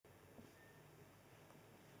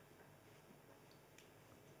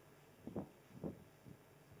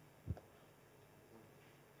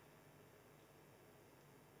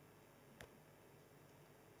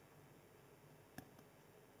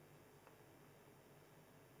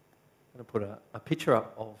I'm going to put a picture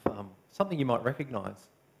up of something you might recognise.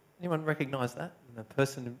 Anyone recognise that? The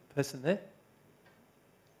person there?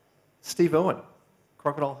 Steve Irwin,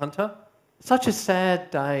 crocodile hunter. Such a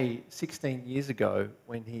sad day 16 years ago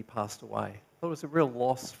when he passed away. It was a real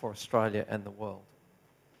loss for Australia and the world.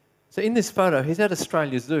 So in this photo, he's at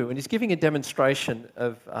Australia Zoo and he's giving a demonstration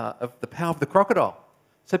of the power of the crocodile.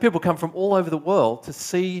 So people come from all over the world to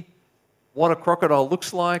see what a crocodile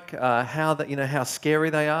looks like, how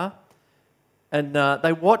scary they are. And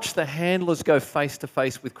they watch the handlers go face to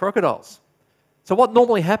face with crocodiles. So what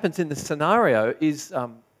normally happens in this scenario is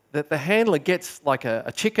that the handler gets like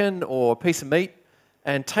a chicken or a piece of meat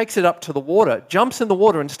and takes it up to the water, jumps in the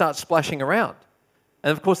water and starts splashing around.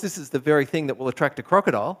 And of course, this is the very thing that will attract a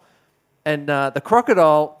crocodile. And the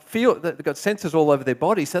crocodile they've got sensors all over their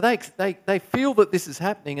body, so they feel that this is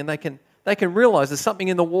happening, and they can realise there's something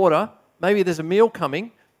in the water. Maybe there's a meal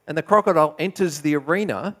coming, and the crocodile enters the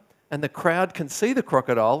arena, and the crowd can see the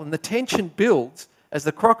crocodile, and the tension builds as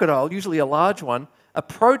the crocodile, usually a large one,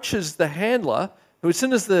 approaches the handler, who as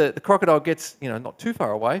soon as the crocodile gets not too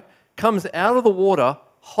far away, comes out of the water,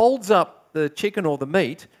 holds up the chicken or the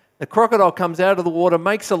meat. The crocodile comes out of the water,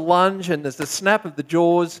 makes a lunge, and there's the snap of the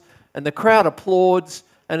jaws, and the crowd applauds,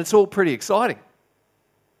 and it's all pretty exciting.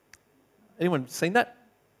 Anyone seen that?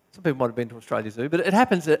 Some people might have been to Australia Zoo, but it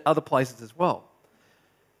happens at other places as well.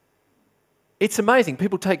 It's amazing.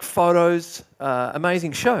 People take photos,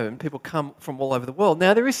 amazing show, and people come from all over the world.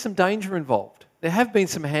 Now, there is some danger involved. There have been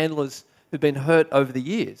some handlers who've been hurt over the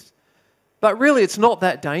years, but really it's not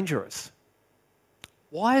that dangerous.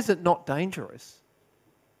 Why is it not dangerous?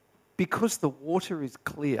 Because the water is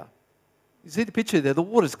clear. You see the picture there? The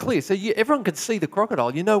water's clear, so everyone can see the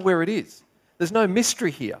crocodile. You know where it is. There's no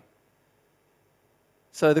mystery here.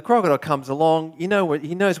 So the crocodile comes along. He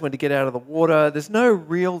knows when to get out of the water. There's no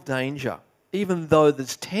real danger, even though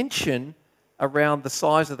there's tension around the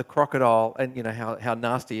size of the crocodile and how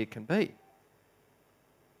nasty it can be.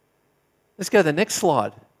 Let's go to the next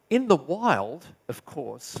slide. In the wild, of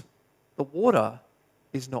course, the water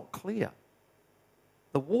is not clear.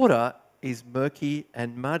 The water is murky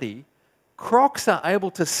and muddy. Crocs are able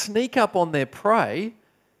to sneak up on their prey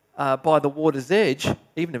by the water's edge,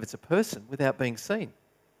 even if it's a person, without being seen.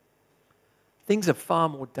 Things are far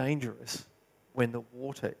more dangerous when the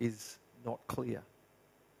water is not clear.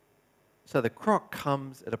 So the croc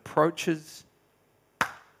comes, it approaches,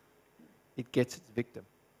 it gets its victim.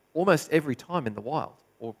 Almost every time in the wild,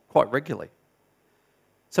 or quite regularly.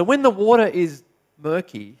 So when the water is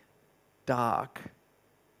murky, dark,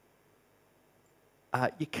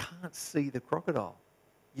 you can't see the crocodile.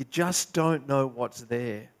 You just don't know what's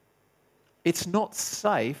there. It's not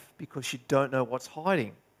safe because you don't know what's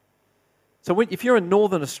hiding. So if you're in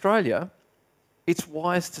northern Australia, it's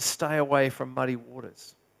wise to stay away from muddy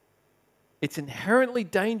waters. It's inherently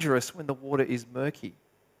dangerous when the water is murky.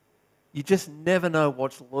 You just never know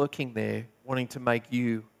what's lurking there, wanting to make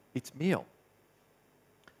you its meal.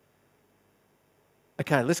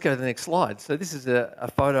 Okay, let's go to the next slide. So this is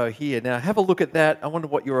a photo here. Now, have a look at that. I wonder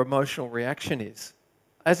what your emotional reaction is.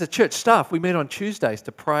 As a church staff, we meet on Tuesdays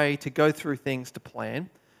to pray, to go through things, to plan.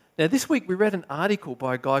 Now, this week we read an article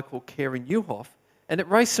by a guy called Karen Newhoff, and it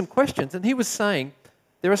raised some questions. And he was saying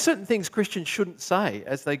there are certain things Christians shouldn't say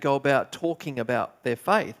as they go about talking about their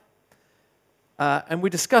faith. And we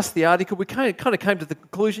discussed the article. We kind of came to the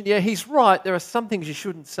conclusion, yeah, he's right. There are some things you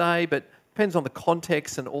shouldn't say, but it depends on the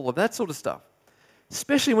context and all of that sort of stuff.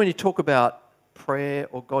 Especially when you talk about prayer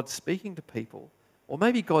or God speaking to people, or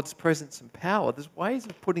maybe God's presence and power, there's ways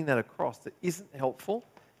of putting that across that isn't helpful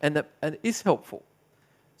and is helpful.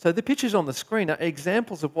 So the pictures on the screen are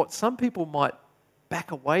examples of what some people might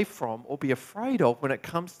back away from or be afraid of when it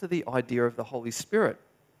comes to the idea of the Holy Spirit.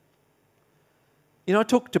 I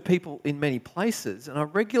talk to people in many places, and I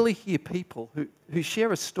regularly hear people who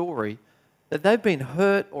share a story that they've been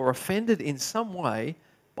hurt or offended in some way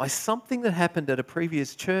by something that happened at a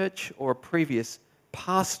previous church or a previous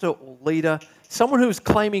pastor or leader, someone who was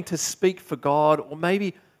claiming to speak for God or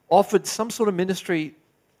maybe offered some sort of ministry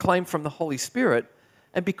claim from the Holy Spirit,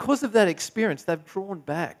 and because of that experience, they've drawn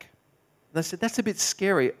back. And they said, that's a bit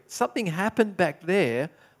scary. Something happened back there.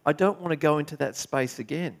 I don't want to go into that space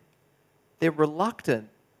again. They're reluctant,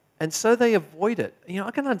 and so they avoid it. I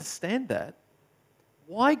can understand that.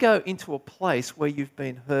 Why go into a place where you've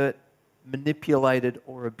been hurt, manipulated,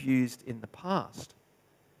 or abused in the past?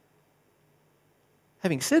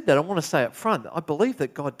 Having said that, I want to say up front that I believe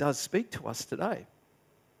that God does speak to us today.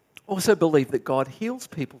 I also believe that God heals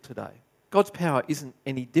people today. God's power isn't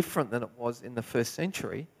any different than it was in the first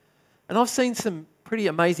century. And I've seen some pretty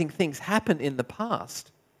amazing things happen in the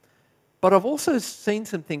past. But I've also seen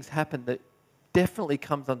some things happen that definitely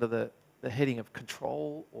comes under the heading of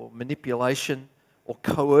control or manipulation or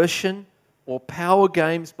coercion or power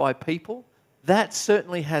games by people. That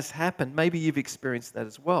certainly has happened. Maybe you've experienced that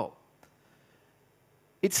as well.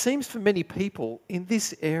 It seems for many people in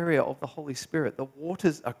this area of the Holy Spirit, the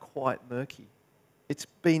waters are quite murky. It's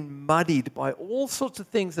been muddied by all sorts of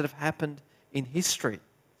things that have happened in history.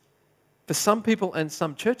 For some people and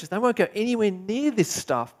some churches, they won't go anywhere near this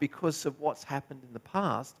stuff because of what's happened in the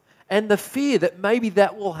past and the fear that maybe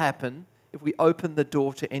that will happen if we open the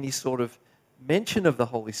door to any sort of mention of the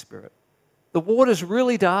Holy Spirit. The water's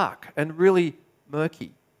really dark and really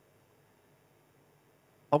murky.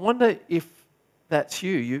 I wonder if that's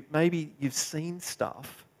you. Maybe you've seen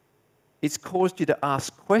stuff. It's caused you to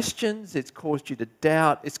ask questions. It's caused you to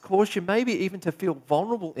doubt. It's caused you maybe even to feel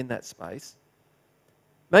vulnerable in that space.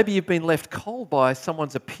 Maybe you've been left cold by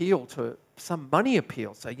someone's appeal to some money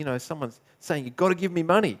appeal. So, someone's saying, you've got to give me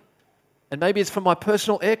money. And maybe it's for my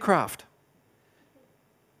personal aircraft.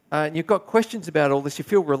 And you've got questions about all this. You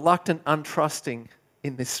feel reluctant, untrusting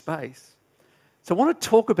in this space. So I want to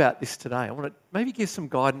talk about this today. I want to maybe give some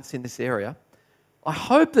guidance in this area. I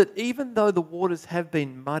hope that even though the waters have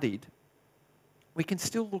been muddied, we can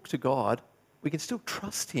still look to God. We can still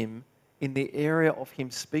trust Him in the area of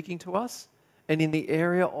Him speaking to us and in the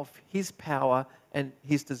area of His power and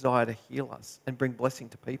His desire to heal us and bring blessing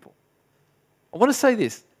to people. I want to say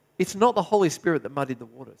this. It's not the Holy Spirit that muddied the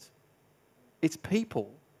waters. It's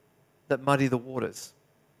people that muddy the waters.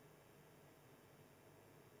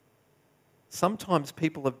 Sometimes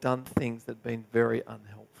people have done things that have been very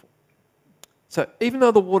unhelpful. So even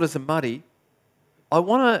though the waters are muddy, I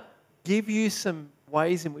want to give you some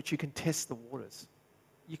ways in which you can test the waters.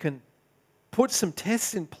 You can put some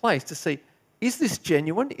tests in place to see, is this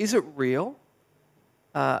genuine? Is it real?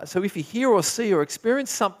 So if you hear or see or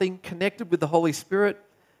experience something connected with the Holy Spirit,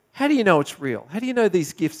 how do you know it's real? How do you know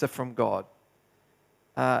these gifts are from God?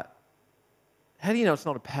 How do you know it's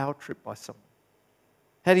not a power trip by someone?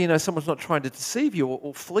 How do you know someone's not trying to deceive you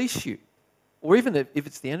or fleece you? Or even if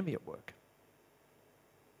it's the enemy at work?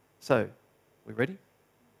 So, we ready?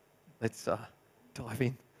 Let's dive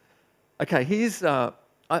in. Okay, here's... I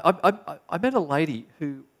met a lady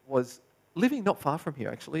who was living not far from here,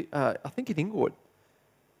 actually, I think in Inglewood.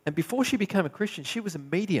 And before she became a Christian, she was a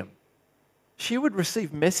medium. She would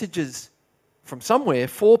receive messages from somewhere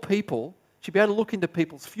for people. She'd be able to look into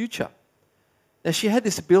people's future. Now, she had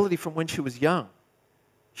this ability from when she was young.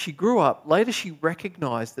 She grew up. Later, she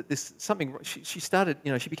recognized that this something. She started.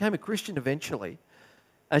 She became a Christian eventually,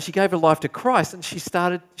 and she gave her life to Christ. And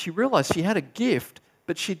she realized she had a gift,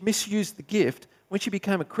 but she'd misused the gift. When she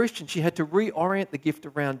became a Christian, she had to reorient the gift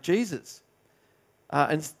around Jesus,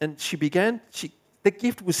 and the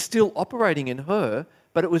gift was still operating in her,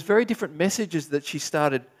 but it was very different messages that she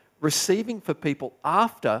started receiving for people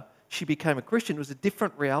after she became a Christian. It was a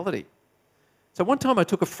different reality. So one time I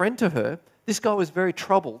took a friend to her. This guy was very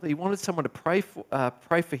troubled. He wanted someone to pray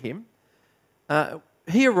for him.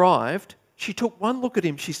 He arrived. She took one look at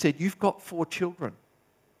him. She said, "You've got 4 children."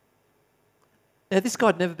 Now, this guy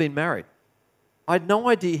had never been married. I had no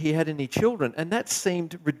idea he had any children, and that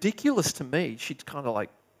seemed ridiculous to me. She'd kind of like,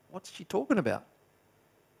 what's she talking about?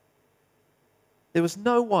 There was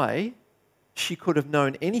no way she could have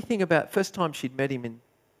known anything about, first time she'd met him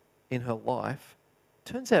in her life.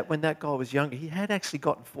 Turns out when that guy was younger, he had actually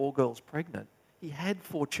gotten 4 girls pregnant. He had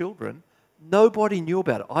 4 children. Nobody knew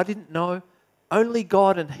about it. I didn't know. Only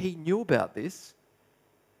God and he knew about this.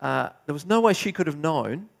 There was no way she could have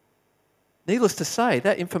known. Needless to say,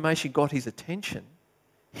 that information got his attention.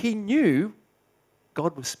 He knew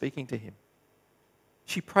God was speaking to him.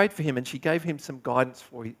 She prayed for him and she gave him some guidance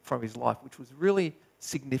from his life, which was really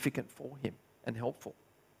significant for him and helpful.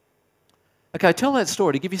 Okay, I tell that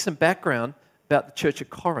story to give you some background about the church at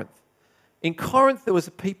Corinth. In Corinth, there was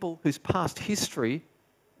a people whose past history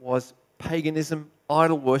was paganism,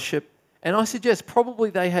 idol worship, and I suggest probably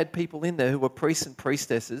they had people in there who were priests and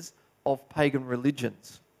priestesses of pagan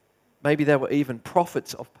religions. Maybe they were even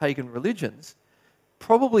prophets of pagan religions,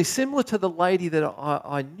 probably similar to the lady that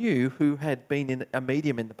I knew who had been a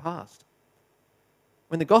medium in the past.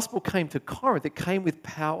 When the gospel came to Corinth, it came with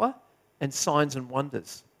power and signs and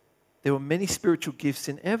wonders. There were many spiritual gifts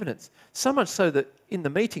in evidence, so much so that in the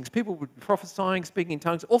meetings, people would be prophesying, speaking in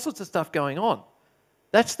tongues, all sorts of stuff going on.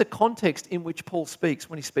 That's the context in which Paul speaks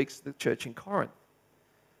when he speaks to the church in Corinth.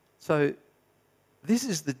 So this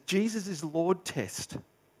is the Jesus is Lord test.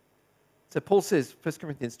 So Paul says, 1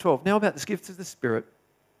 Corinthians 12, "Now about the gifts of the Spirit,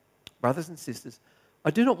 brothers and sisters, I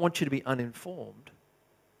do not want you to be uninformed.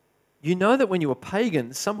 You know that when you were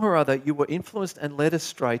pagans, somehow or other you were influenced and led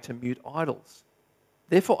astray to mute idols.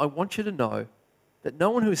 Therefore, I want you to know that no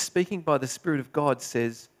one who is speaking by the Spirit of God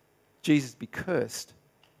says, Jesus be cursed.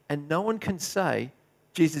 And no one can say,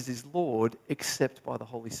 Jesus is Lord, except by the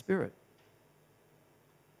Holy Spirit.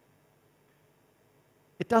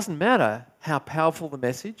 It doesn't matter how powerful the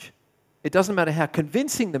message. It doesn't matter how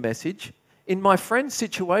convincing the message. In my friend's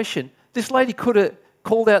situation, this lady could have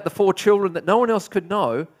called out the 4 children that no one else could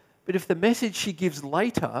know, but if the message she gives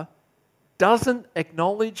later doesn't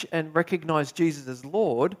acknowledge and recognize Jesus as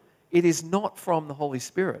Lord, it is not from the Holy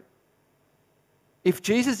Spirit. If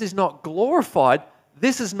Jesus is not glorified,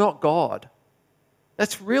 this is not God.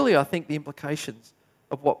 That's really, I think, the implications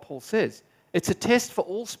of what Paul says. It's a test for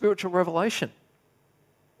all spiritual revelation.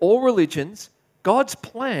 All religions, God's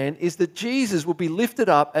plan is that Jesus will be lifted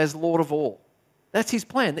up as Lord of all. That's his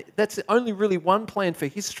plan. That's only really one plan for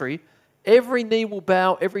history. Every knee will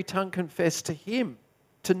bow, every tongue confess to him,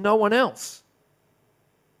 to no one else.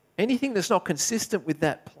 Anything that's not consistent with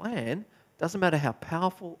that plan, doesn't matter how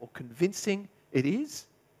powerful or convincing it is,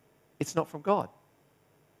 it's not from God.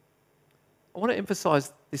 I want to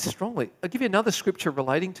emphasize this strongly. I'll give you another scripture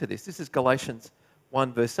relating to this. This is Galatians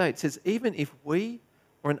 1 verse 8. It says, even if we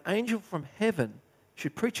or an angel from heaven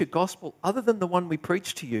should preach a gospel other than the one we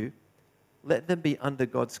preach to you, let them be under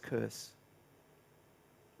God's curse.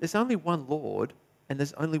 There's only one Lord and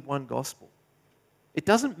there's only one gospel. It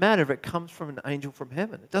doesn't matter if it comes from an angel from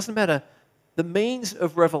heaven. It doesn't matter the means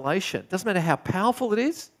of revelation. It doesn't matter how powerful it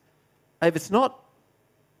is. If it's not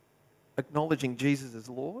acknowledging Jesus as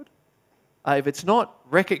Lord, if it's not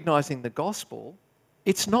recognizing the gospel,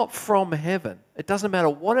 it's not from heaven. It doesn't matter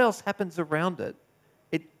what else happens around it.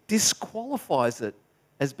 It disqualifies it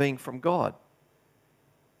as being from God.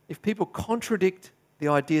 If people contradict the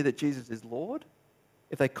idea that Jesus is Lord,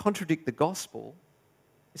 if they contradict the gospel,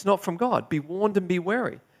 it's not from God. Be warned and be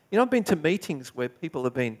wary. You know, I've been to meetings where people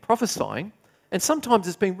have been prophesying, and sometimes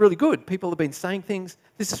it's been really good. People have been saying things,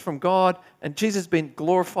 this is from God, and Jesus has been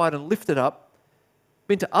glorified and lifted up.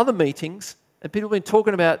 Been to other meetings, and people have been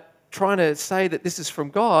talking about trying to say that this is from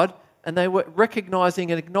God, and they were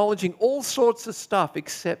recognizing and acknowledging all sorts of stuff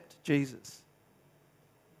except Jesus.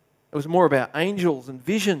 It was more about angels and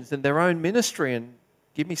visions and their own ministry and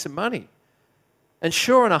give me some money. And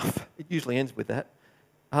sure enough, it usually ends with that.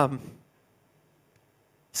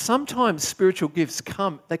 Sometimes spiritual gifts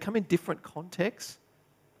come in different contexts.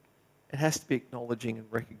 It has to be acknowledging and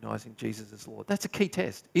recognizing Jesus as Lord. That's a key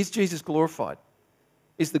test. Is Jesus glorified?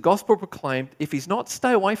 Is the gospel proclaimed? If he's not,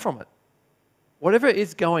 stay away from it. Whatever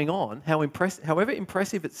is going on, however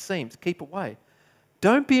impressive it seems, keep away.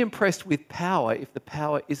 Don't be impressed with power if the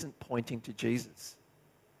power isn't pointing to Jesus.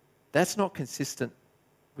 That's not consistent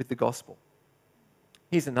with the gospel.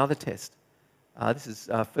 Here's another test. This is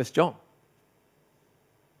 1 John.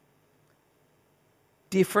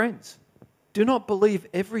 Dear friends, do not believe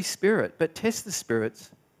every spirit, but test the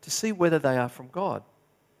spirits to see whether they are from God,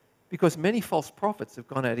 because many false prophets have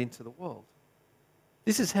gone out into the world.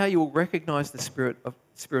 This is how you will recognize the Spirit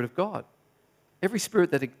of God. Every spirit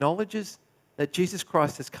that acknowledges that Jesus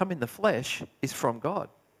Christ has come in the flesh is from God.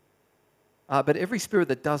 But every spirit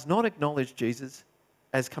that does not acknowledge Jesus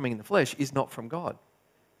as coming in the flesh is not from God.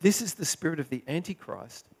 This is the spirit of the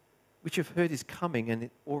Antichrist, which you've heard is coming and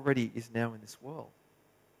it already is now in this world.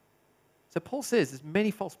 So Paul says there's many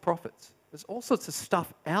false prophets. There's all sorts of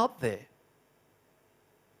stuff out there.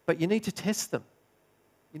 But you need to test them.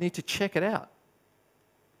 You need to check it out.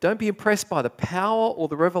 Don't be impressed by the power or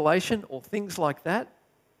the revelation or things like that.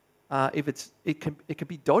 It can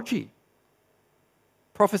be dodgy.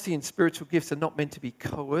 Prophecy and spiritual gifts are not meant to be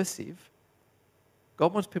coercive.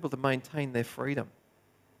 God wants people to maintain their freedom.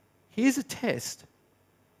 Here's a test.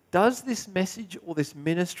 Does this message or this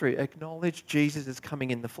ministry acknowledge Jesus as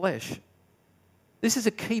coming in the flesh? This is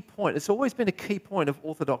a key point. It's always been a key point of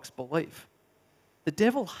Orthodox belief. The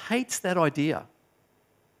devil hates that idea.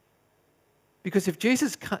 Because if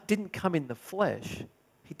Jesus didn't come in the flesh,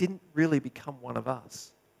 he didn't really become one of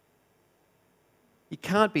us. He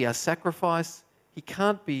can't be our sacrifice. He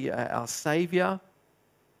can't be our saviour.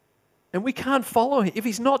 And we can't follow him. If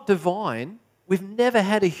he's not divine, we've never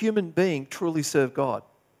had a human being truly serve God.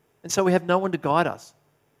 And so we have no one to guide us.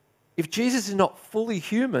 If Jesus is not fully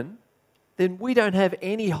human, then we don't have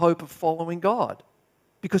any hope of following God,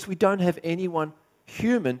 because we don't have anyone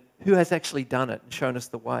human who has actually done it and shown us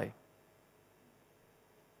the way.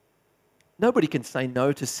 Nobody can say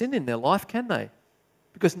no to sin in their life, can they?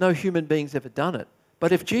 Because no human being's ever done it.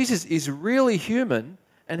 But if Jesus is really human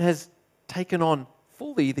and has taken on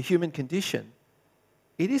fully the human condition,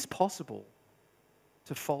 it is possible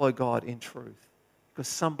to follow God in truth. because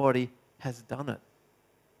somebody has done it.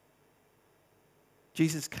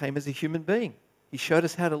 Jesus came as a human being. He showed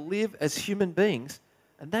us how to live as human beings,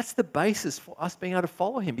 and that's the basis for us being able to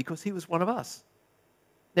follow him, because he was one of us.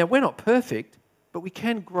 Now, we're not perfect, but we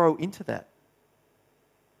can grow into that.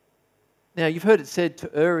 Now, you've heard it said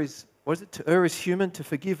to err is human, to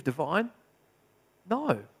forgive divine?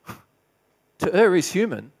 No. To err is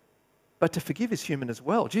human, but to forgive is human as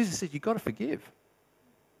well. Jesus said you've got to forgive.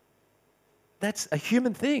 That's a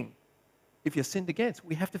human thing. If you're sinned against,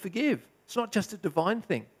 we have to forgive. It's not just a divine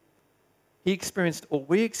thing. He experienced all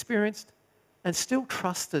we experienced and still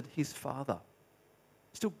trusted his Father.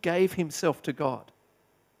 Still gave himself to God.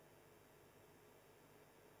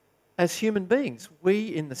 As human beings,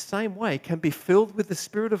 we in the same way can be filled with the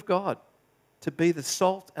Spirit of God to be the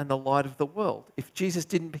salt and the light of the world. If Jesus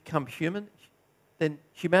didn't become human, then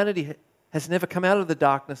humanity has never come out of the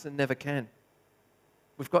darkness and never can.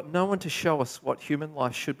 We've got no one to show us what human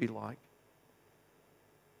life should be like.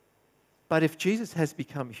 But if Jesus has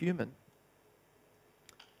become human,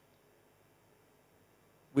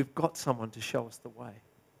 we've got someone to show us the way.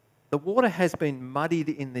 The water has been muddied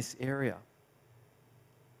in this area.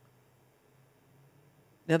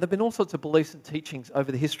 Now, there have been all sorts of beliefs and teachings over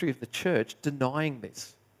the history of the church denying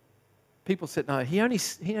this. People said, no, he only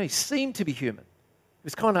seemed to be human. He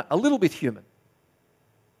was kind of a little bit human.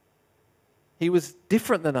 He was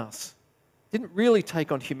different than us. Didn't really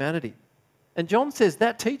take on humanity. And John says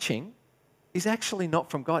that teaching is actually not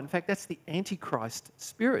from God. In fact, that's the Antichrist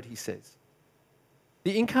spirit, he says.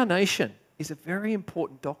 The incarnation is a very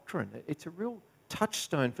important doctrine. It's a real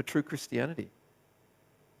touchstone for true Christianity.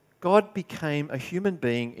 God became a human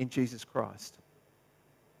being in Jesus Christ.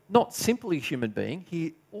 Not simply a human being,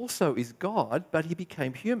 he also is God, but he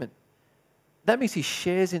became human. That means he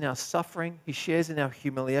shares in our suffering, he shares in our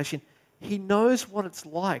humiliation. He knows what it's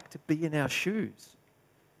like to be in our shoes.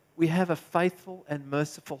 We have a faithful and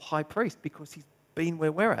merciful high priest because he's been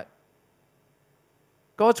where we're at.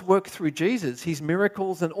 God's work through Jesus, his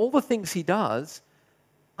miracles and all the things he does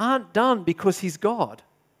aren't done because he's God.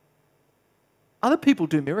 Other people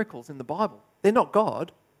do miracles in the Bible. They're not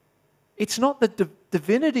God. It's not the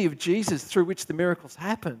divinity of Jesus through which the miracles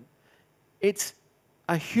happen. It's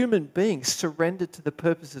a human being surrendered to the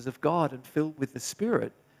purposes of God and filled with the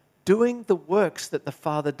Spirit, doing the works that the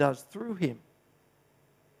Father does through him.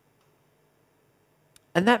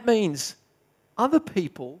 And that means other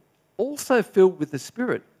people also filled with the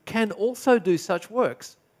Spirit can also do such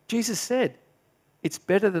works. Jesus said, it's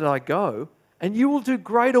better that I go and you will do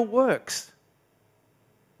greater works.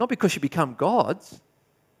 Not because you become gods,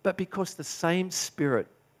 but because the same Spirit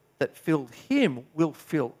that filled him will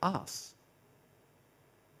fill us.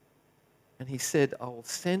 And he said, I will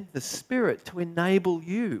send the Spirit to enable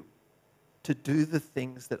you to do the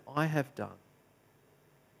things that I have done.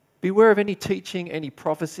 Beware of any teaching, any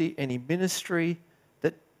prophecy, any ministry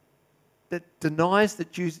that denies that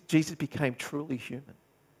Jesus became truly human.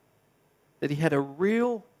 That he had a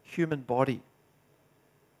real human body.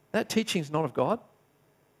 That teaching is not of God.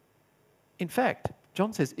 In fact,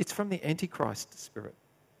 John says it's from the Antichrist spirit.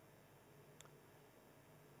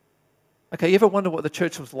 Okay, you ever wonder what the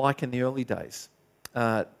church was like in the early days?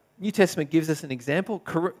 New Testament gives us an example.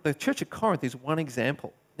 The church of Corinth is one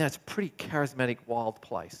example. Now, it's a pretty charismatic, wild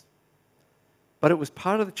place. But it was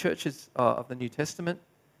part of the churches of the New Testament.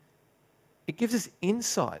 It gives us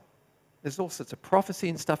insight. There's all sorts of prophecy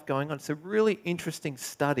and stuff going on. It's a really interesting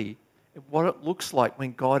study in what it looks like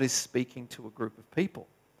when God is speaking to a group of people.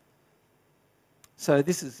 So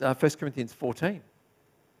this is 1 Corinthians 14.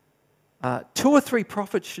 2 or 3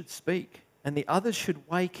 prophets should speak, and the others should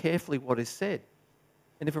weigh carefully what is said.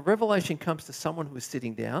 And if a revelation comes to someone who is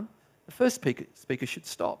sitting down, the first speaker should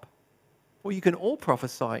stop. For you can all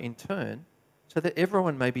prophesy in turn, so that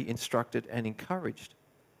everyone may be instructed and encouraged.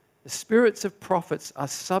 The spirits of prophets are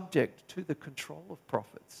subject to the control of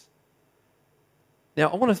prophets. Now,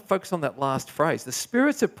 I want to focus on that last phrase. The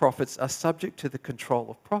spirits of prophets are subject to the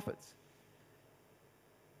control of prophets.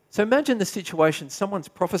 So imagine the situation, someone's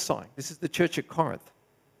prophesying. This is the church at Corinth.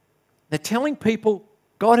 They're telling people,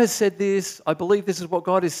 God has said this, I believe this is what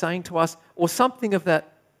God is saying to us, or something of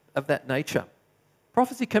that nature.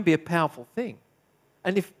 Prophecy can be a powerful thing.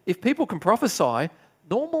 And if people can prophesy,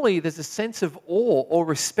 normally there's a sense of awe or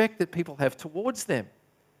respect that people have towards them.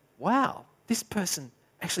 Wow, this person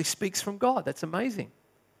actually speaks from God. That's amazing.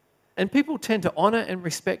 And people tend to honor and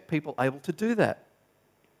respect people able to do that.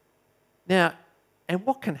 Now, and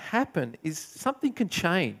what can happen is something can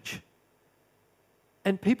change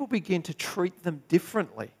and people begin to treat them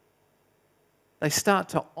differently. They start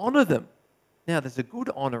to honor them. Now, there's a good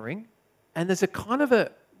honoring and there's a kind of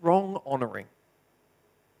a wrong honoring.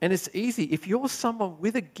 And it's easy. If you're someone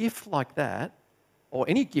with a gift like that, or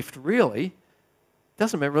any gift really,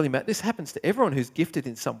 doesn't really matter. This happens to everyone who's gifted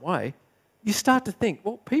in some way. You start to think,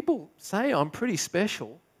 well, people say I'm pretty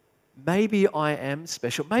special. Maybe I am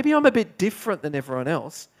special. Maybe I'm a bit different than everyone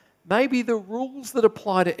else. Maybe the rules that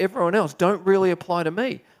apply to everyone else don't really apply to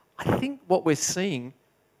me. I think what we're seeing,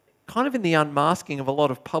 kind of in the unmasking of a lot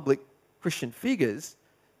of public Christian figures,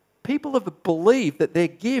 people have believed that their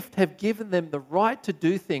gift have given them the right to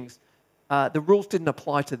do things. The rules didn't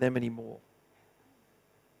apply to them anymore.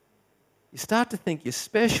 You start to think you're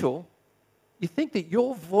special. You think that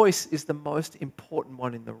your voice is the most important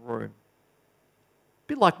one in the room. A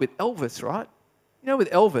bit like with Elvis, right? You know, with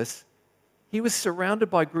Elvis, he was surrounded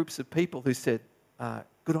by groups of people who said,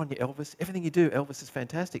 good on you, Elvis. Everything you do, Elvis, is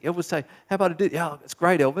fantastic. Elvis would say, how about I do? Yeah, it's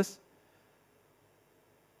great, Elvis.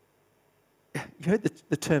 You heard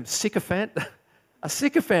the term sycophant? A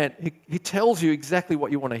sycophant, he tells you exactly what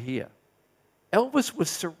you want to hear. Elvis was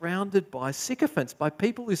surrounded by sycophants, by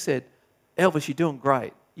people who said, Elvis, you're doing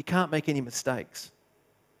great. You can't make any mistakes.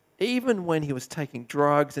 Even when he was taking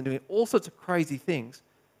drugs and doing all sorts of crazy things,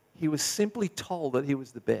 he was simply told that he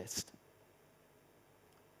was the best.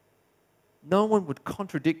 No one would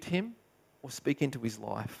contradict him or speak into his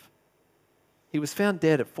life. He was found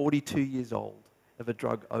dead at 42 years old of a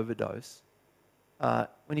drug overdose,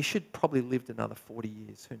 when he should probably lived another 40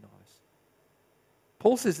 years, who knows.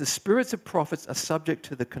 Paul says the spirits of prophets are subject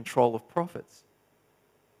to the control of prophets.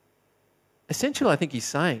 Essentially, I think he's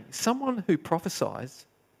saying someone who prophesies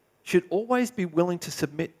should always be willing to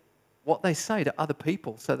submit what they say to other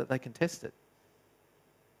people so that they can test it.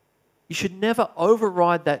 You should never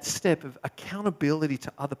override that step of accountability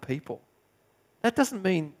to other people. That doesn't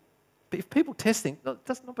mean, if people test things,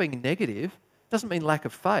 that's not being negative, doesn't mean lack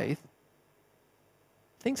of faith.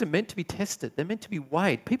 Things are meant to be tested. They're meant to be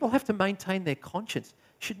weighed. People have to maintain their conscience.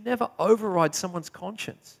 You should never override someone's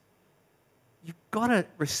conscience. You've got to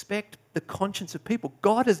respect the conscience of people.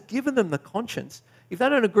 God has given them the conscience. If they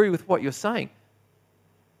don't agree with what you're saying,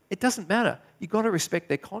 it doesn't matter. You've got to respect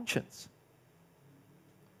their conscience.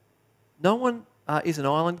 No one is an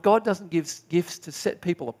island. God doesn't give gifts to set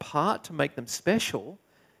people apart, to make them special.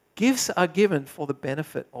 Gifts are given for the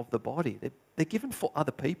benefit of the body. They're given for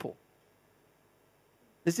other people.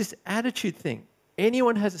 There's this attitude thing.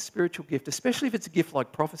 Anyone has a spiritual gift, especially if it's a gift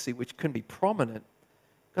like prophecy, which can be prominent.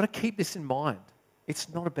 Got to keep this in mind.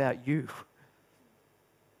 It's not about you.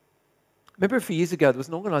 Remember a few years ago, there was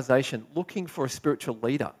an organisation looking for a spiritual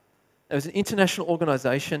leader. There was an international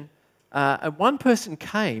organisation, and one person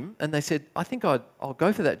came and they said, I think I'll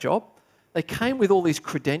go for that job. They came with all these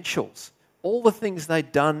credentials, all the things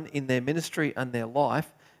they'd done in their ministry and their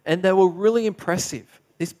life, and they were really impressive.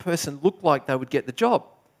 This person looked like they would get the job.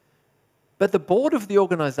 But the board of the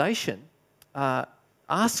organisation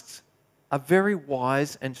asked a very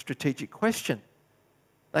wise and strategic question.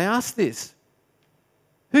 They asked this: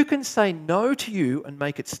 who can say no to you and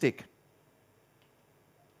make it stick?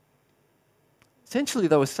 Essentially,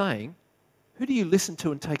 they were saying, who do you listen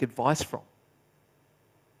to and take advice from?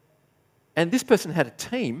 And this person had a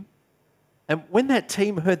team, and when that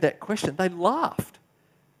team heard that question, they laughed,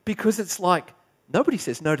 because it's like, nobody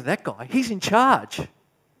says no to that guy. He's in charge.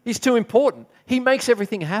 He's too important. He makes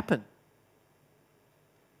everything happen.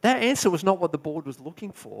 That answer was not what the board was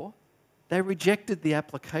looking for. They rejected the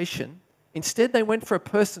application. Instead, they went for a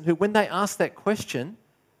person who, when they asked that question,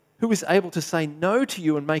 who was able to say no to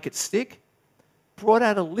you and make it stick, brought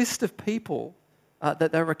out a list of people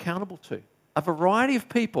that they were accountable to. A variety of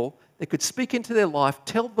people that could speak into their life,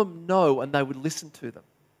 tell them no, and they would listen to them.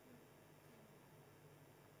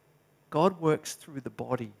 God works through the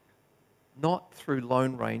body, not through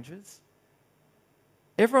lone rangers.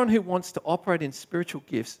 Everyone who wants to operate in spiritual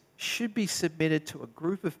gifts should be submitted to a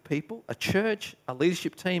group of people, a church, a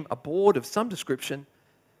leadership team, a board of some description,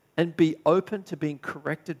 and be open to being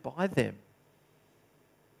corrected by them.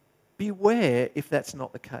 Beware if that's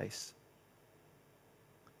not the case.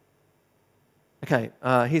 Okay,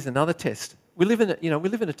 here's another test. We live in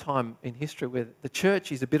a time in history where the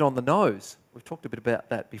church is a bit on the nose. We've talked a bit about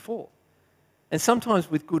that before. And sometimes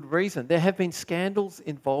with good reason. There have been scandals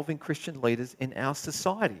involving Christian leaders in our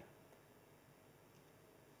society.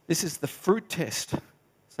 This is the fruit test.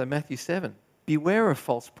 So Matthew 7. Beware of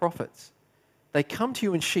false prophets. They come to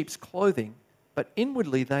you in sheep's clothing, but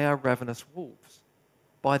inwardly they are ravenous wolves.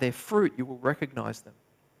 By their fruit you will recognize them.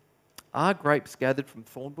 Are grapes gathered from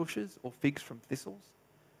thorn bushes or figs from thistles?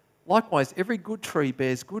 Likewise, every good tree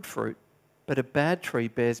bears good fruit, but a bad tree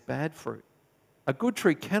bears bad fruit. A good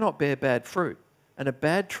tree cannot bear bad fruit, and a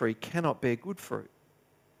bad tree cannot bear good fruit.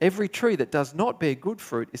 Every tree that does not bear good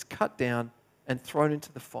fruit is cut down and thrown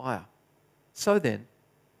into the fire. So then,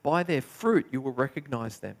 by their fruit you will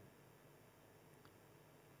recognize them.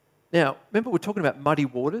 Now, remember we're talking about muddy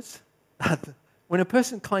waters? When a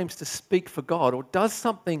person claims to speak for God or does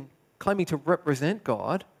something claiming to represent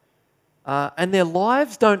God, and their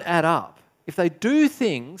lives don't add up, if they do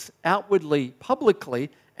things outwardly, publicly,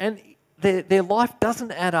 and their life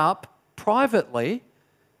doesn't add up privately,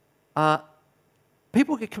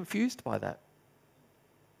 people get confused by that.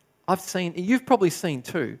 You've probably seen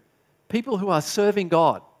too, people who are serving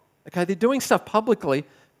God. Okay, they're doing stuff publicly,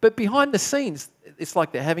 but behind the scenes, it's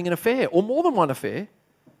like they're having an affair or more than one affair.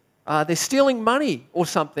 They're stealing money or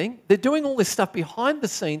something. They're doing all this stuff behind the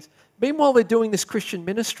scenes. Meanwhile, they're doing this Christian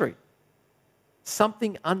ministry.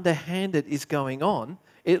 Something underhanded is going on.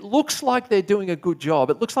 It looks like they're doing a good job.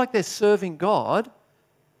 It looks like they're serving God,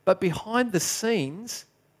 but behind the scenes,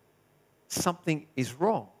 something is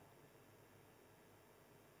wrong.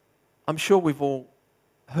 I'm sure we've all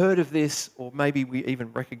heard of this, or maybe we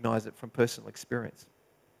even recognize it from personal experience.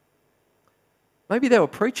 Maybe they were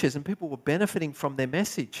preachers and people were benefiting from their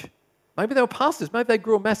message. Maybe they were pastors. Maybe they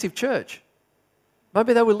grew a massive church.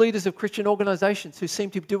 Maybe they were leaders of Christian organizations who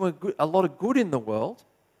seemed to be doing a lot of good in the world.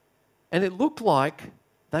 And it looked like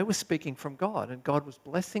they were speaking from God and God was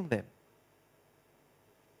blessing them.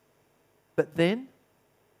 But then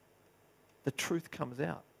the truth comes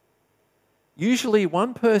out. Usually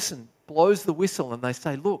one person blows the whistle and they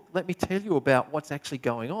say, look, let me tell you about what's actually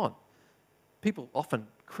going on. People often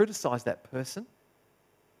criticize that person.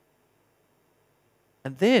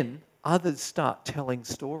 And then others start telling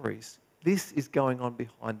stories. This is going on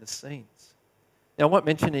behind the scenes. Now, I won't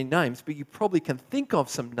mention any names, but you probably can think of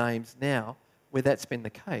some names now where that's been the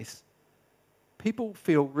case. People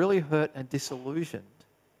feel really hurt and disillusioned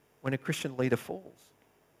when a Christian leader falls.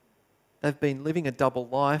 They've been living a double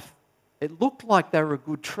life. It looked like they were a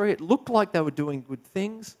good tree. It looked like they were doing good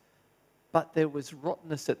things, but there was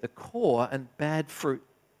rottenness at the core and bad fruit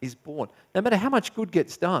is born. No matter how much good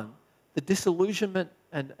gets done, the disillusionment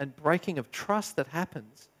and breaking of trust that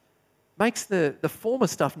happens makes the former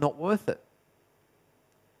stuff not worth it.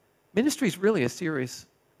 Ministry is really a serious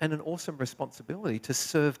and an awesome responsibility to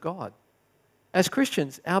serve God. As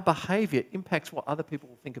Christians, our behavior impacts what other people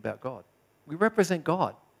will think about God. We represent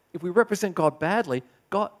God. If we represent God badly,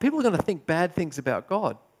 people are going to think bad things about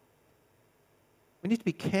God. We need to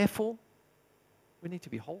be careful. We need to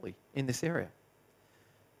be holy in this area.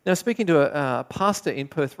 Now, speaking to a pastor in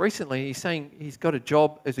Perth recently, he's saying he's got a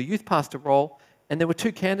job as a youth pastor role, and there were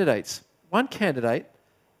two candidates. One candidate,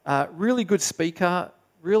 really good speaker,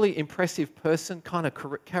 really impressive person, kind of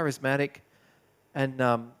charismatic,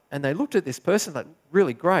 and they looked at this person like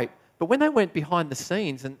really great. But when they went behind the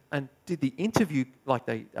scenes and did the interview, like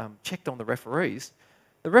they checked on the referees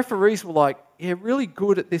were like, yeah, really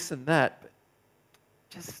good at this and that, but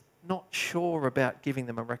just not sure about giving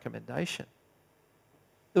them a recommendation.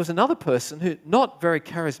 There was another person who, not very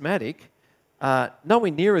charismatic,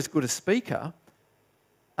 nowhere near as good a speaker,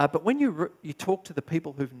 but when you talk to the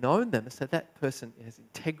people who've known them, they say that person has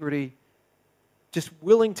integrity, just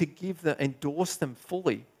willing to endorse them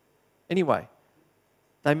fully. Anyway,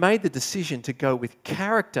 they made the decision to go with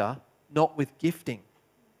character, not with gifting,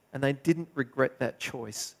 and they didn't regret that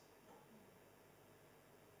choice.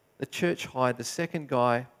 The church hired the second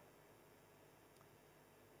guy,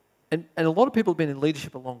 and a lot of people who've been in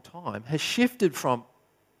leadership a long time, has shifted from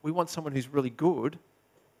we want someone who's really good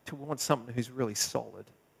to we want someone who's really solid,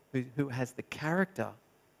 who has the character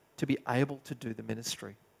to be able to do the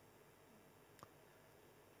ministry.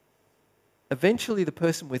 Eventually, the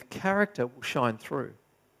person with character will shine through.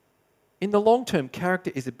 In the long term,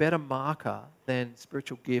 character is a better marker than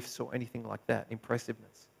spiritual gifts or anything like that,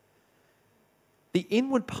 impressiveness. The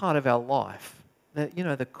inward part of our life,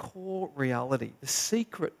 the core reality, the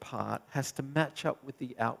secret part has to match up with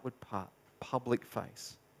the outward part, public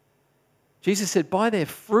face. Jesus said, by their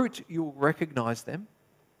fruit you will recognize them.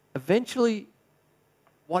 Eventually,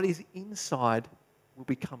 what is inside will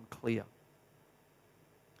become clear.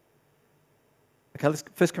 Okay, let's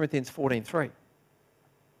 1 Corinthians 14:3.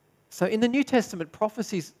 So in the New Testament,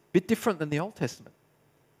 prophecy is a bit different than the Old Testament.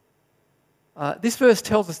 This verse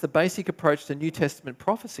tells us the basic approach to New Testament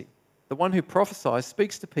prophecy. The one who prophesies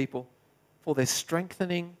speaks to people for their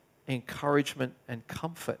strengthening, encouragement, and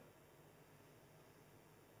comfort.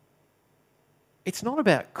 It's not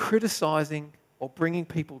about criticizing or bringing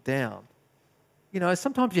people down.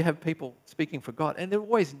 Sometimes you have people speaking for God and they're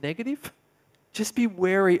always negative. Just be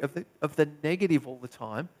wary of the negative all the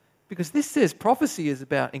time, because this says prophecy is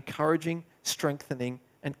about encouraging, strengthening,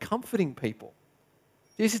 and comforting people.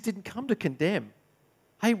 Jesus didn't come to condemn.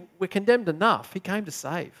 Hey, we're condemned enough. He came to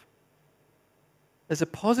save. There's a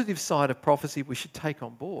positive side of prophecy we should take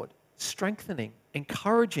on board. Strengthening,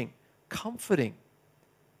 encouraging, comforting,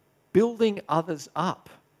 building others up.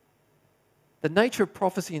 The nature of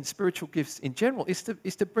prophecy and spiritual gifts in general is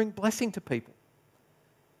to bring blessing to people.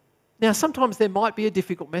 Now, sometimes there might be a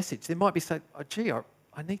difficult message. There might be saying, oh, gee,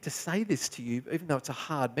 I need to say this to you, even though it's a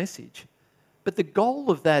hard message. But the goal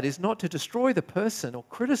of that is not to destroy the person or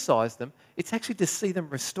criticize them. It's actually to see them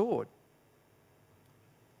restored.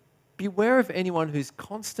 Beware of anyone whose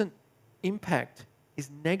constant impact is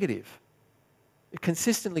negative. It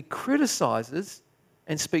consistently criticizes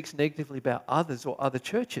and speaks negatively about others or other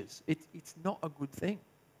churches. It's not a good thing.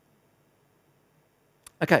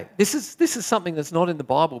 Okay, this is something that's not in the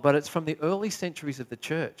Bible, but it's from the early centuries of the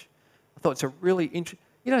church. I thought it's a really interesting...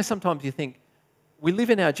 You know, sometimes you think, we live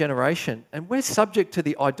in our generation and we're subject to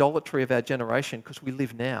the idolatry of our generation because we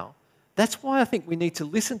live now. That's why I think we need to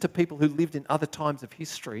listen to people who lived in other times of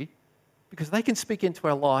history, because they can speak into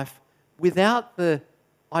our life without the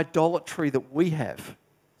idolatry that we have.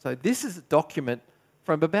 So this is a document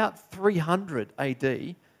from about 300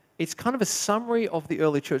 AD. It's kind of a summary of the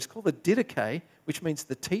early church. It's called the Didache, which means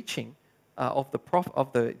the teaching of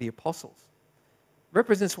the apostles. It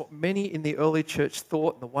represents what many in the early church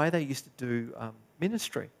thought and the way they used to do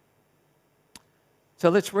ministry. So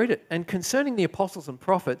let's read it. And concerning the apostles and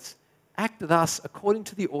prophets, act thus according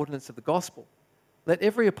to the ordinance of the gospel. Let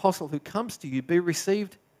every apostle who comes to you be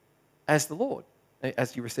received as the Lord,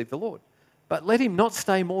 as you receive the Lord. But let him not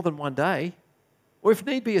stay more than 1 day, or if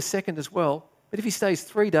need be a second as well. But if he stays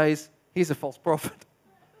 3 days, he's a false prophet.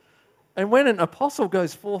 And when an apostle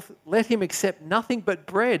goes forth, let him accept nothing but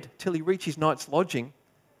bread till he reach his night's lodging.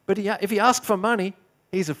 But if he asks for money,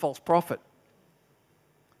 he's a false prophet.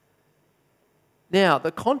 Now,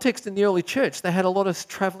 the context in the early church, they had a lot of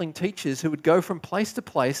traveling teachers who would go from place to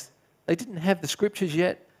place. They didn't have the scriptures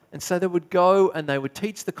yet, and so they would go and they would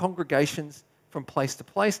teach the congregations from place to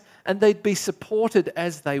place, and they'd be supported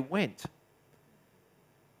as they went.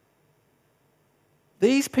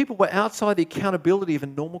 These people were outside the accountability of a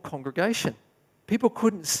normal congregation. People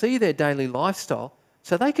couldn't see their daily lifestyle,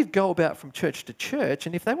 so they could go about from church to church,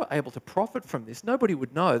 and if they were able to profit from this, nobody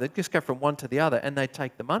would know. They'd just go from one to the other, and they'd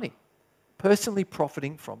take the money, personally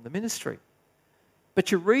profiting from the ministry.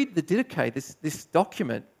 But you read the Didache, this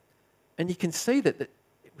document, and you can see that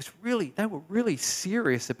they were really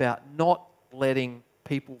serious about not letting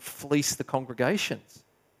people fleece the congregations.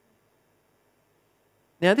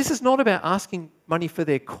 Now, this is not about asking money for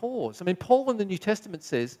their cause. I mean, Paul in the New Testament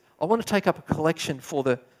says, I want to take up a collection for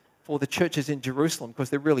the churches in Jerusalem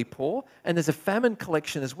because they're really poor, and there's a famine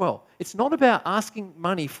collection as well. It's not about asking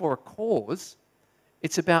money for a cause.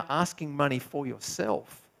 It's about asking money for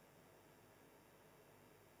yourself.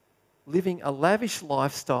 Living a lavish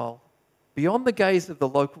lifestyle beyond the gaze of the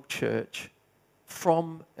local church,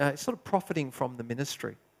 from sort of profiting from the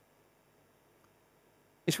ministry.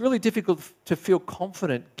 It's really difficult to feel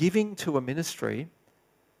confident giving to a ministry,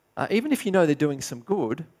 even if you know they're doing some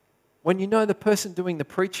good, when you know the person doing the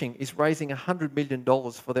preaching is raising $100 million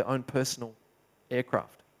for their own personal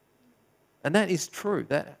aircraft. And that is true.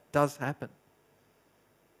 That does happen.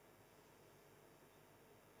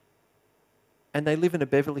 And they live in a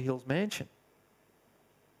Beverly Hills mansion.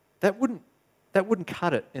 That wouldn't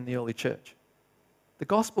cut it in the early church. The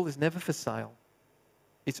gospel is never for sale.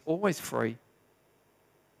 It's always free.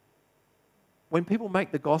 When people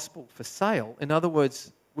make the gospel for sale, in other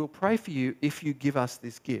words, we'll pray for you if you give us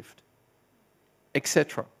this gift,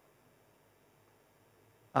 etc.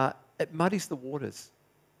 It muddies the waters.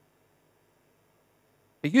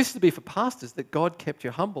 It used to be for pastors that God kept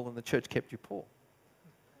you humble and the church kept you poor.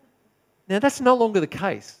 Now, that's no longer the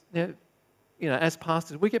case. Now, as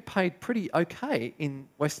pastors, we get paid pretty okay in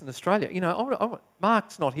Western Australia.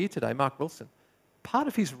 Mark's not here today, Mark Wilson. Part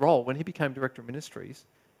of his role when he became Director of Ministries,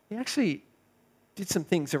 he actually did some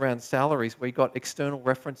things around salaries where he got external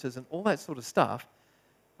references and all that sort of stuff.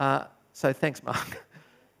 So thanks, Mark.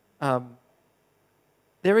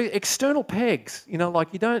 There are external pegs.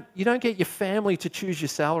 Like you don't get your family to choose your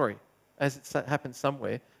salary, as it happens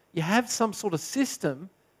somewhere. You have some sort of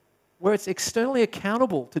system where it's externally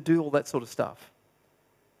accountable to do all that sort of stuff.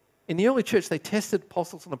 In the early church, they tested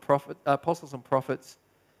apostles and prophets,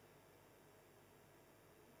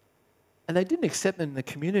 and they didn't accept them in the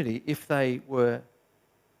community if they were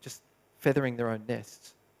just feathering their own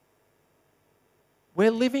nests. We're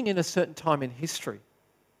living in a certain time in history.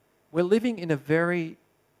 We're living in a very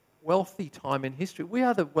wealthy time in history. We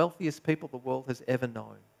are the wealthiest people the world has ever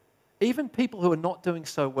known. Even people who are not doing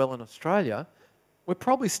so well in Australia, we're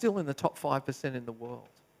probably still in the top 5% in the world.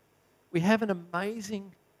 We have an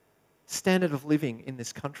amazing standard of living in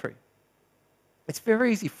this country. it's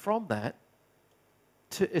very easy from that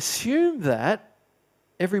to assume that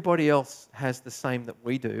everybody else has the same that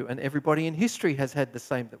we do and everybody in history has had the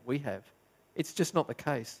same that we have. It's just not the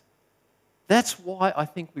case. That's why I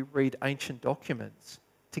think we read ancient documents,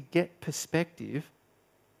 to get perspective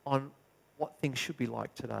on what things should be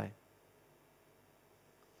like today.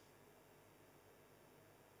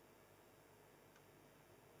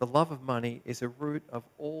 The love of money is a root of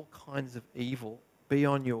all kinds of evil. Be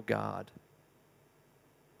on your guard.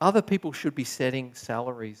 Other people should be setting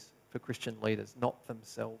salaries for Christian leaders, not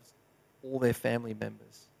themselves or their family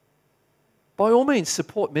members. By all means,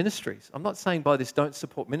 support ministries. I'm not saying by this don't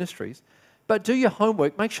support ministries, but do your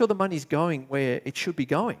homework. Make sure the money's going where it should be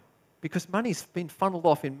going, because money's been funneled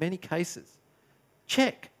off in many cases.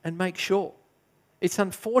 Check and make sure. It's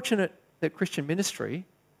unfortunate that Christian ministry,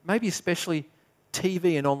 maybe especially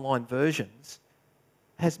TV and online versions,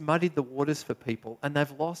 has muddied the waters for people and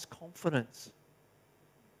they've lost confidence.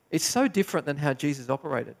 It's so different than how Jesus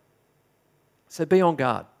operated. So be on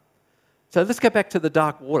guard. So let's get back to the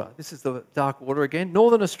dark water. This is the dark water again.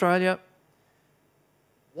 Northern Australia.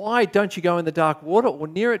 Why don't you go in the dark water or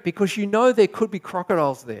near it? Because you know there could be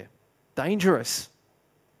crocodiles there. Dangerous.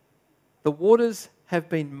 The waters have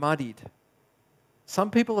been muddied.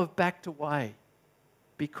 Some people have backed away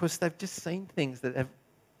because they've just seen things that have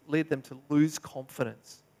led them to lose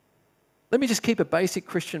confidence. Let me just keep a basic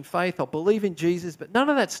Christian faith. I'll believe in Jesus, but none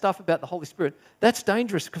of that stuff about the Holy Spirit, that's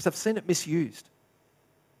dangerous because I've seen it misused.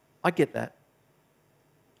 I get that.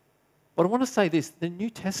 But I want to say this, the New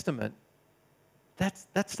Testament,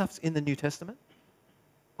 that stuff's in the New Testament.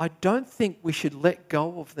 I don't think we should let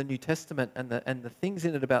go of the New Testament and the things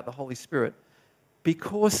in it about the Holy Spirit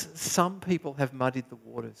because some people have muddied the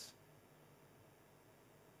waters.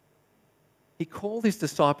 He called his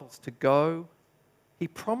disciples to go. He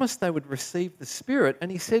promised they would receive the Spirit,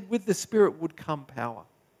 and he said with the Spirit would come power.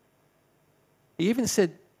 He even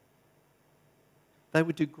said they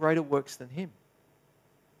would do greater works than him.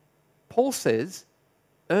 Paul says,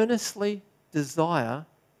 earnestly desire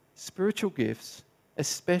spiritual gifts,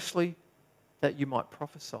 especially that you might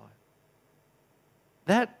prophesy.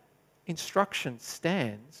 That instruction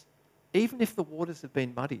stands even if the waters have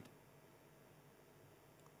been muddied.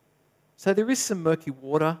 So there is some murky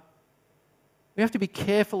water. We have to be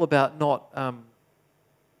careful about not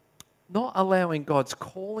allowing God's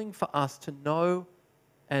calling for us to know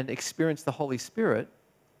and experience the Holy Spirit,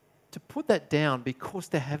 to put that down because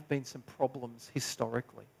there have been some problems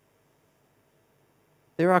historically.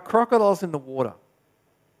 There are crocodiles in the water.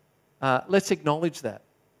 Let's acknowledge that.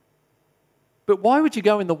 But why would you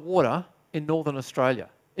go in the water in Northern Australia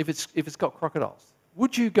if it's got crocodiles?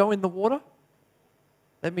 Would you go in the water?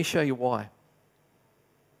 Let me show you why.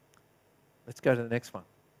 Let's go to the next one.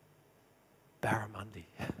 Barramundi.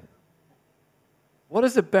 What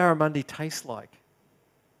does a barramundi taste like?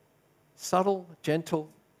 Subtle, gentle,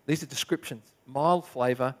 these are descriptions. Mild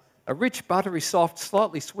flavour, a rich, buttery, soft,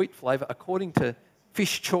 slightly sweet flavour according to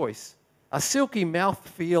Fish Choice. A silky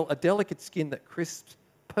mouthfeel, a delicate skin that crisps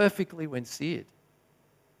perfectly when seared.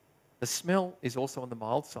 The smell is also on the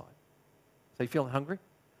mild side. So you feeling hungry?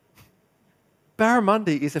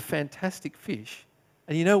 Barramundi is a fantastic fish.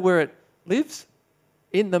 And you know where it lives?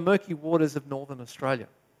 In the murky waters of Northern Australia.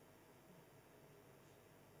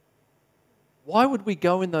 Why would we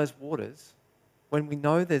go in those waters when we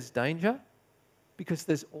know there's danger? Because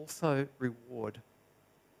there's also reward.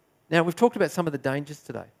 Now, we've talked about some of the dangers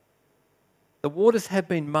today. The waters have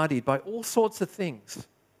been muddied by all sorts of things.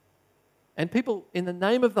 And people, in the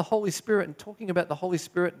name of the Holy Spirit and talking about the Holy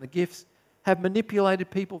Spirit and the gifts, have manipulated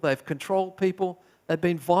people, they've controlled people, they've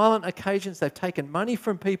been violent occasions, they've taken money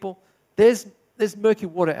from people. There's murky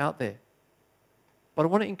water out there. But I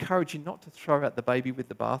want to encourage you not to throw out the baby with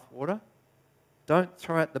the bathwater. Don't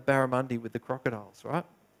throw out the barramundi with the crocodiles, right?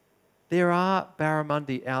 There are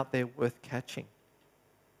barramundi out there worth catching.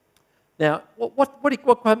 Now,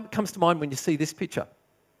 what comes to mind when you see this picture?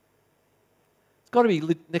 It's got to be,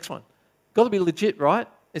 next one, got to be legit, right?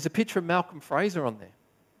 There's a picture of Malcolm Fraser on there.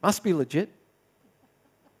 Must be legit.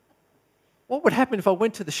 What would happen if I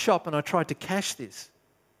went to the shop and I tried to cash this?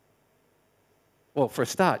 Well, for a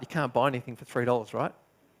start, you can't buy anything for $3, right?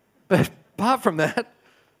 But apart from that,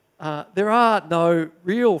 there are no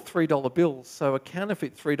real $3 bills, so a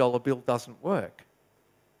counterfeit $3 bill doesn't work.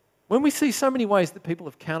 When we see so many ways that people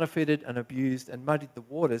have counterfeited and abused and muddied the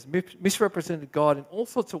waters, misrepresented God in all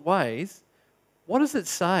sorts of ways, what does it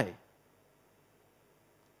say?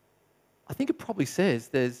 I think it probably says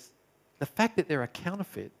the fact that they're a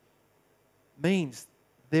counterfeit means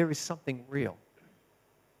there is something real.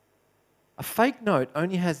 A fake note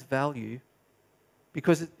only has value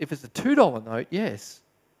Because if it's a $2 note, yes.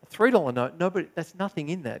 A $3 note, nobody, that's nothing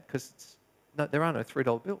in that because there are no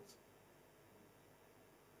 $3 bills.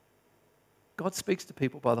 God speaks to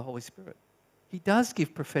people by the Holy Spirit. He does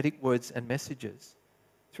give prophetic words and messages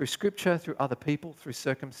through Scripture, through other people, through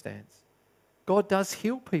circumstance. God does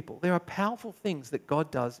heal people. There are powerful things that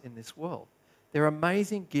God does in this world. There are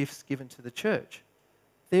amazing gifts given to the church.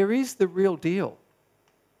 There is the real deal.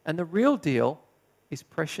 And the real deal is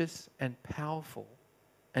precious and powerful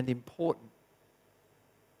and important.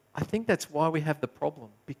 I think that's why we have the problem,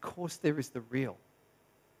 because there is the real.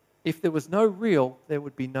 If there was no real, there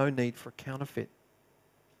would be no need for counterfeit.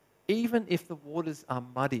 Even if the waters are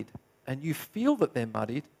muddied and you feel that they're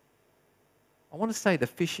muddied, I want to say the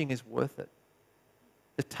fishing is worth it.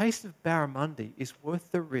 The taste of barramundi is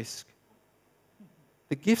worth the risk.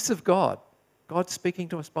 The gifts of God, God speaking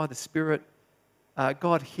to us by the Spirit,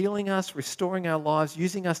 God healing us, restoring our lives,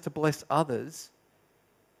 using us to bless others,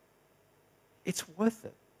 it's worth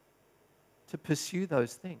it to pursue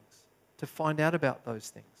those things, to find out about those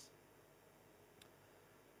things.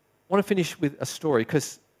 I want to finish with a story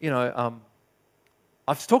because,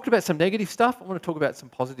 I've talked about some negative stuff. I want to talk about some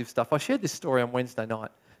positive stuff. I shared this story on Wednesday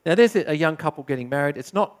night. Now, there's a young couple getting married.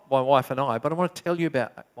 It's not my wife and I, but I want to tell you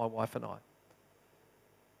about my wife and I.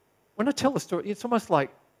 When I tell the story, it's almost like,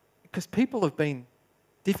 because people have been,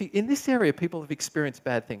 in this area, people have experienced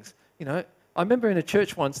bad things. I remember in a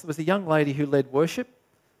church once, there was a young lady who led worship,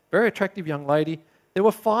 very attractive young lady. There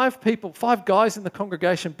were 5 guys in the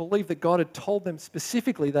congregation believed that God had told them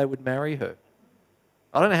specifically they would marry her.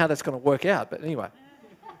 I don't know how that's going to work out, but anyway.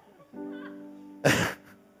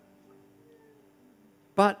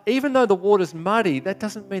 But even though the water's muddy, that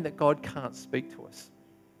doesn't mean that God can't speak to us.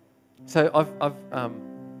 So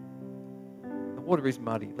the water is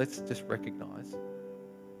muddy. Let's just recognize.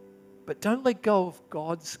 But don't let go of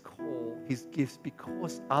God's call, His gifts,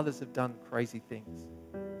 because others have done crazy things.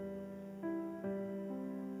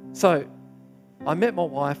 So I met my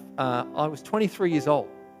wife. I was 23 years old.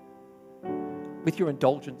 With your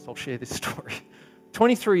indulgence, I'll share this story.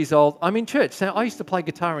 23 years old, I'm in church. Now, I used to play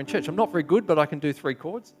guitar in church. I'm not very good, but I can do 3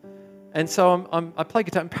 chords. And so I play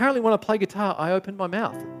guitar. Apparently, when I play guitar, I open my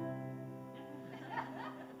mouth.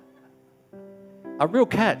 A real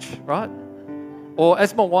catch, right? Or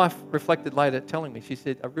as my wife reflected later, telling me, she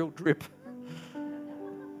said, a real drip.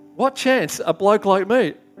 What chance a bloke like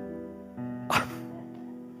me?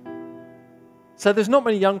 So there's not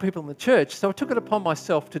many young people in the church, so I took it upon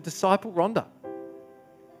myself to disciple Rhonda.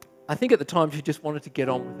 I think at the time she just wanted to get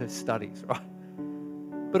on with her studies, right?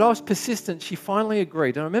 But I was persistent. She finally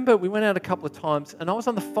agreed. And I remember we went out a couple of times and I was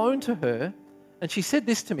on the phone to her and she said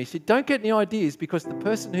this to me. She said, don't get any ideas because the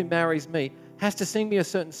person who marries me has to sing me a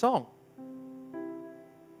certain song.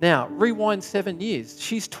 Now, rewind 7 years.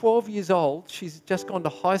 She's 12 years old. She's just gone to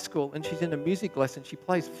high school and she's in a music lesson. She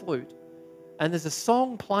plays flute. And there's a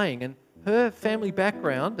song playing and her family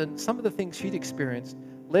background and some of the things she'd experienced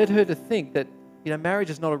led her to think that marriage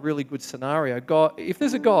is not a really good scenario. God, if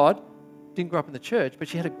there's a God, didn't grow up in the church, but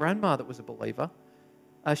she had a grandma that was a believer.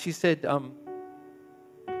 She said,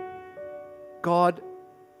 God,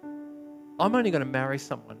 I'm only going to marry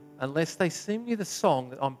someone unless they sing me the song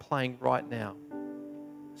that I'm playing right now.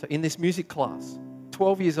 So in this music class,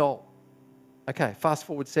 12 years old. Okay, fast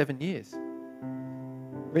forward 7 years.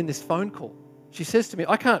 We're in this phone call. She says to me,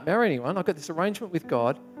 I can't marry anyone. I've got this arrangement with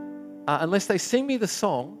God unless they sing me the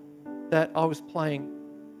song that I was playing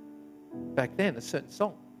back then, a certain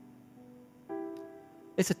song.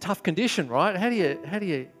 It's a tough condition, right? How do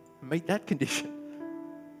you meet that condition?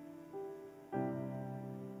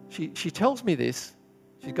 She tells me this.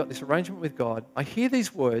 She's got this arrangement with God. I hear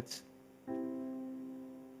these words.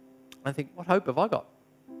 I think, what hope have I got?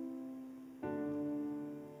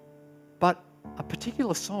 But a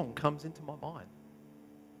particular song comes into my mind.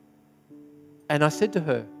 And I said to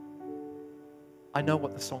her, I know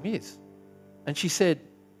what the song is. And she said,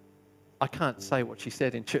 I can't say what she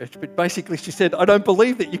said in church, but basically she said, I don't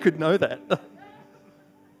believe that you could know that.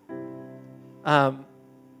 And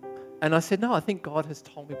I said, no, I think God has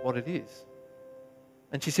told me what it is.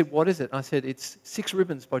 And she said, what is it? And I said, it's 6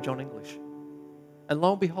 Ribbons by John English. And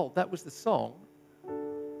lo and behold, that was the song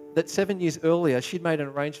that 7 years earlier she'd made an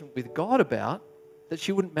arrangement with God about, that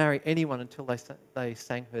she wouldn't marry anyone until they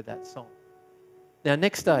sang her that song. Now,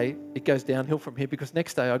 next day, it goes downhill from here because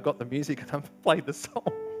next day I got the music and I played the song.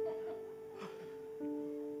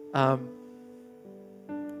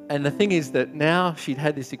 And the thing is that now she'd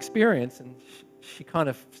had this experience and she kind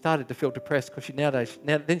of started to feel depressed because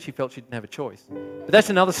then she felt she didn't have a choice. But that's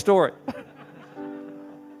another story.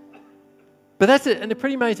 But that's a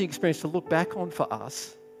pretty amazing experience to look back on for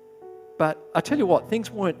us. But I tell you what,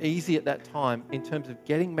 things weren't easy at that time in terms of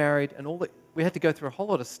getting married and all that. We had to go through a whole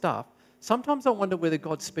lot of stuff. Sometimes I wonder whether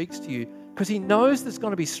God speaks to you because he knows there's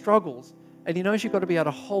going to be struggles and he knows you've got to be able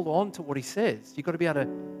to hold on to what he says. You've got to be able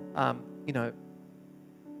to,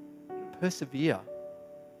 persevere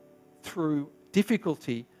through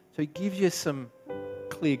difficulty. So he gives you some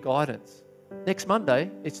clear guidance. Next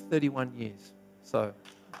Monday, it's 31 years. So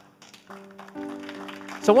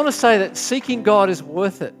I want to say that seeking God is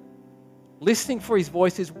worth it. Listening for his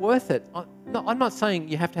voice is worth it. I'm not saying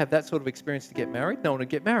you have to have that sort of experience to get married. No one would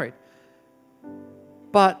get married.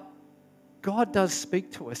 But God does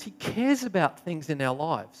speak to us. He cares about things in our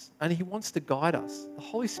lives and he wants to guide us. The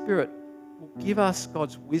Holy Spirit will give us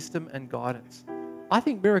God's wisdom and guidance. I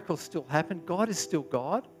think miracles still happen. God is still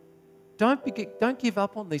God. Don't give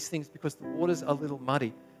up on these things because the water's a little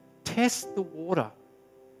muddy. Test the water.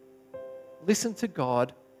 Listen to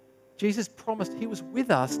God. Jesus promised he was with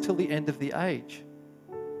us till the end of the age.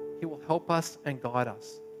 He will help us and guide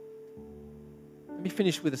us. Let me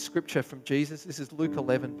finish with a scripture from Jesus. This is Luke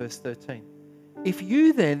 11, verse 13. If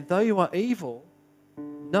you then, though you are evil,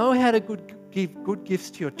 know how to give good gifts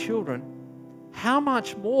to your children, how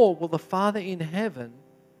much more will the Father in heaven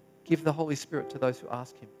give the Holy Spirit to those who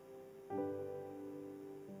ask him?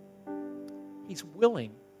 He's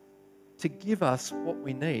willing to give us what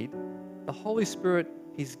we need. The Holy Spirit,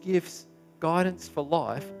 his gifts, guidance for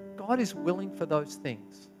life. God is willing for those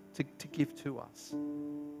things to give to us.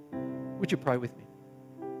 Would you pray with me?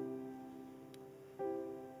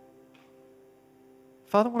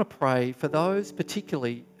 Father, I want to pray for those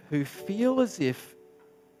particularly who feel as if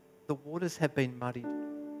the waters have been muddied.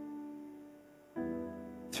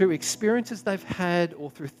 Through experiences they've had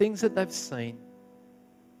or through things that they've seen.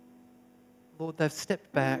 Lord, they've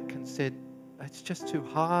stepped back and said, it's just too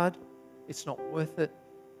hard. It's not worth it.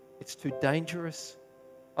 It's too dangerous.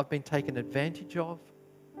 I've been taken advantage of.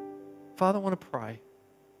 Father, I want to pray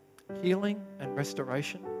healing and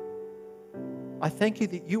restoration. I thank you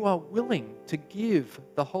that you are willing to give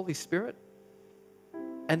the Holy Spirit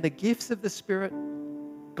and the gifts of the Spirit,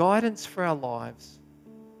 guidance for our lives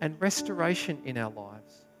and restoration in our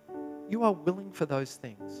lives. You are willing for those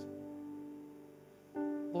things.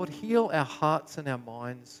 Lord, heal our hearts and our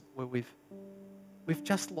minds where we've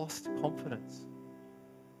just lost confidence.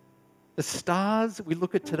 The stars that we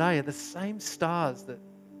look at today are the same stars that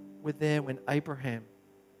were there when Abraham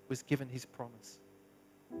was given his promise.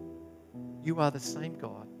 You are the same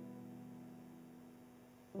God.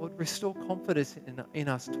 Lord, restore confidence in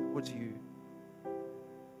us towards you.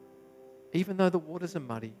 Even though the waters are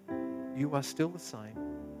muddy, you are still the same.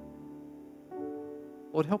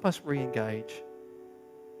 Lord, help us re-engage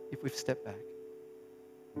if we've stepped back.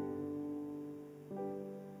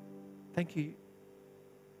 Thank you.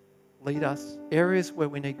 Lead us. Areas where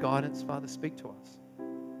we need guidance, Father, speak to us.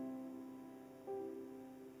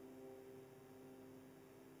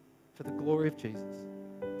 For the glory of Jesus.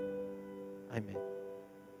 Amen.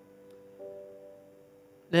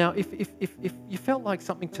 Now, if you felt like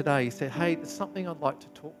something today, you said, hey, there's something I'd like to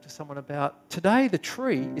talk to someone about. Today, the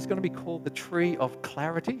tree is going to be called the tree of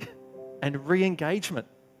clarity and re-engagement.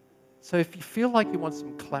 So if you feel like you want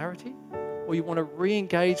some clarity or you want to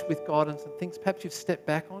re-engage with God on some things perhaps you've stepped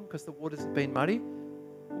back on because the waters have been muddy,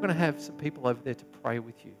 we're going to have some people over there to pray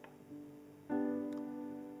with you.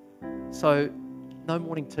 So no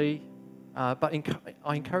morning tea, but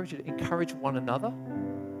I encourage you to encourage one another,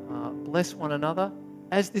 bless one another.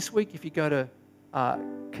 As this week, if you go to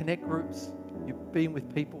connect groups, you're being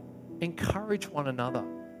with people, encourage one another.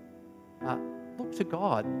 Look to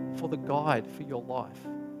God for the guide for your life.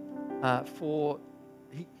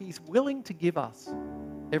 He's willing to give us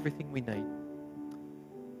everything we need.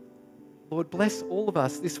 Lord, bless all of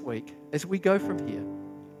us this week as we go from here.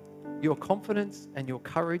 Your confidence and your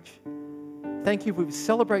courage. Thank you. We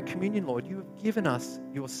celebrate communion, Lord. You have given us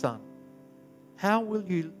your Son. How will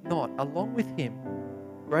you not, along with him,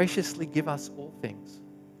 graciously give us all things?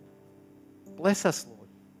 Bless us, Lord.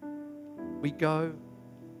 We go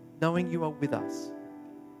knowing you are with us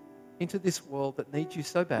into this world that needs you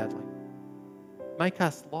so badly. Make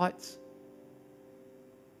us lights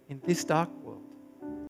in this dark world.